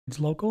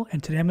Local,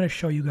 and today I'm going to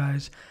show you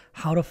guys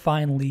how to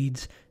find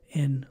leads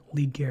in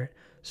LeadCarrot.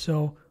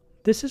 So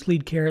this is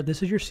LeadCarrot.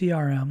 This is your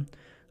CRM.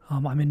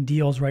 I'm in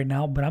deals right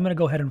now, but I'm going to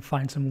go ahead and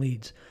find some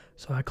leads.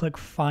 So I click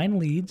Find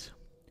Leads,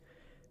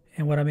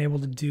 and what I'm able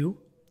to do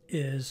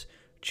is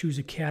choose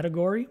a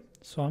category.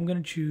 So I'm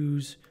going to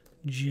choose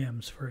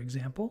gyms, for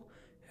example.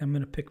 I'm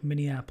going to pick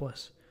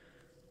Minneapolis.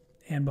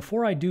 And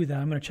before I do that,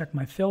 I'm going to check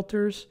my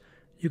filters.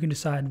 You can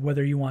decide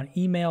whether you want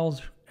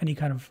emails, any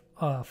kind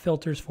of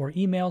filters for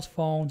emails,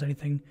 phones,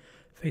 anything,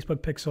 Facebook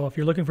Pixel. If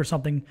you're looking for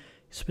something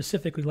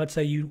specifically, let's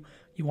say you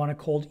want to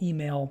cold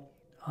email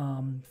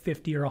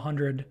 50 or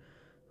 100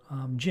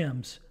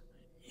 gyms,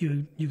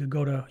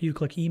 you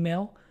click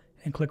email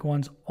and click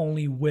ones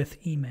only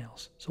with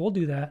emails. So we'll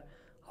do that.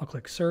 I'll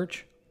click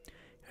search,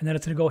 and then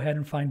it's going to go ahead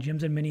and find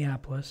gyms in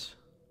Minneapolis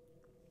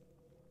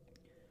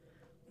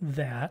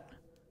that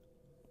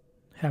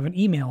have an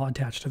email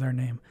attached to their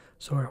name.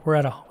 So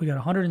we got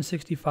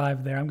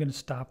 165 there. I'm going to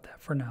stop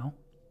that for now.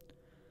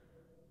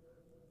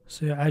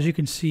 So as you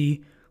can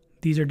see,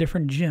 these are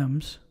different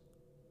gyms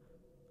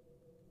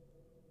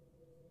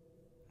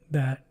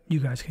that you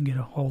guys can get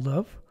a hold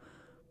of.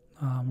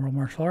 World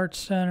Martial Arts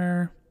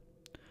Center,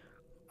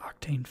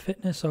 Octane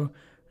Fitness. So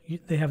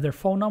they have their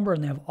phone number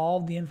and they have all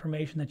the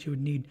information that you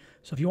would need.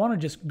 So if you want to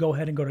just go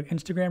ahead and go to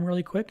Instagram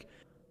really quick,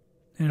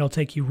 and it'll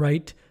take you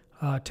right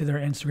to their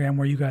Instagram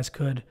where you guys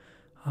could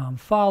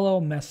follow,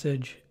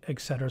 message,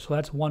 etc. So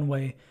that's one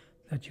way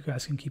that you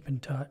guys can keep in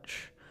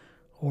touch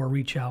or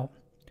reach out.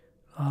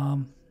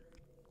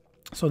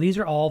 So these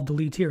are all the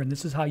leads here, and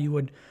this is how you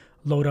would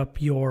load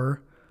up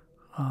your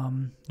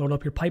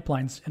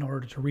pipelines in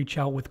order to reach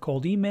out with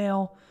cold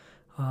email,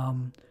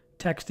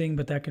 texting.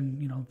 But that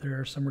can, there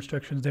are some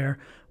restrictions there.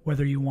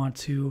 Whether you want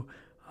to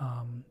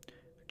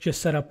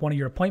just set up one of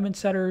your appointment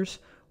setters,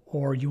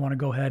 or you want to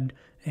go ahead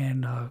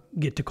and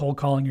get to cold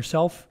calling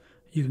yourself,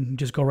 you can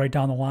just go right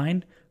down the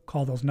line,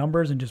 call those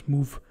numbers, and just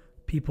move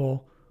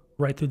people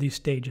right through these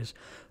stages.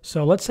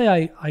 So let's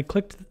say I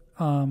clicked,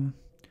 I'll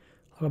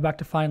go back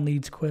to Find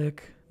Leads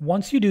quick.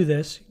 Once you do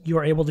this, you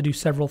are able to do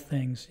several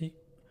things.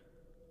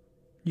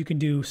 You can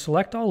do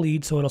select all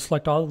leads, so it'll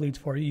select all the leads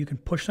for you. You can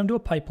push them to a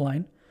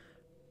pipeline,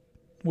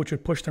 which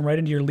would push them right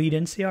into your lead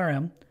in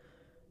CRM.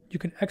 You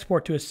can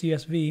export to a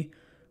CSV,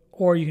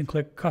 or you can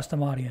click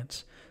custom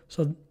audience.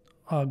 So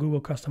Google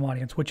custom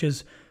audience, which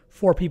is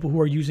for people who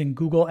are using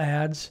Google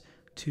ads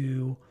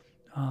to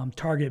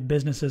target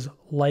businesses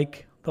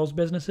like those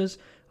businesses.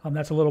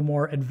 That's a little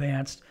more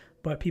advanced,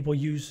 but people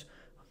use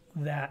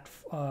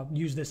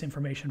this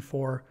information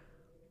for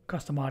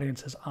custom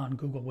audiences on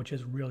Google, which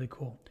is really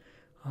cool.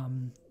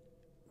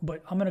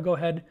 But I'm going to go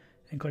ahead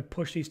and click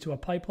push these to a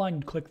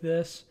pipeline. Click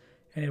this,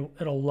 and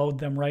it'll load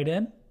them right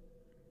in.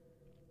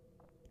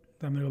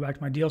 I'm going to go back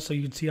to my deal. So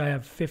you can see I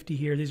have 50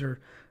 here. These are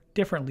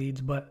different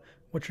leads, but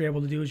what you're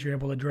able to do is you're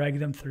able to drag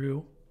them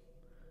through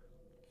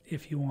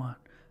if you want.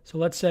 So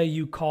let's say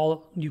you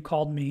called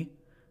me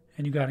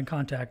and you got in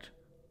contact.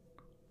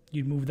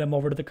 You'd move them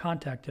over to the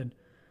contacted,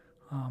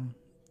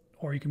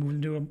 or you can move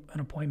them to an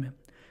appointment.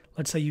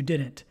 Let's say you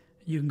didn't.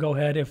 You can go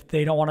ahead, if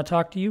they don't want to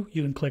talk to you,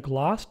 you can click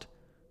lost,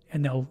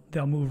 and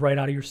they'll move right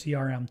out of your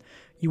CRM.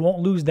 You won't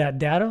lose that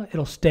data.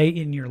 It'll stay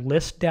in your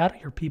list data,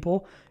 your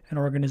people and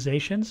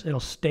organizations. It'll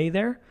stay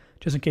there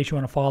just in case you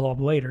want to follow up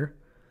later.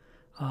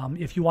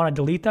 If you want to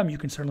delete them, you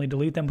can certainly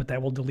delete them, but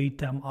that will delete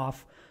them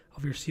off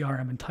of your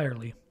CRM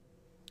entirely.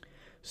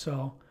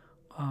 So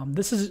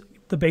this is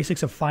the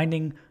basics of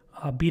finding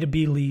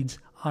B2b leads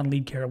on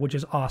LeadCarrot, which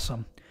is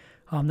awesome.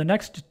 The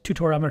next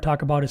tutorial I'm going to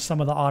talk about is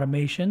some of the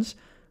automations.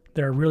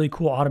 There are really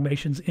cool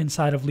automations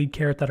inside of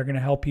LeadCarrot that are going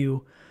to help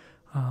you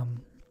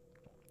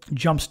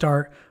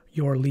jumpstart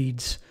your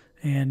leads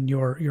and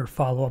your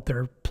follow-up. There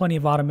are plenty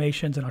of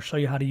automations, and I'll show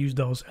you how to use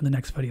those in the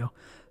next video.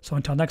 So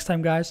until next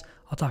time, guys,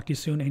 I'll talk to you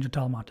soon. Angel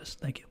Talamantes.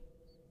 Thank you.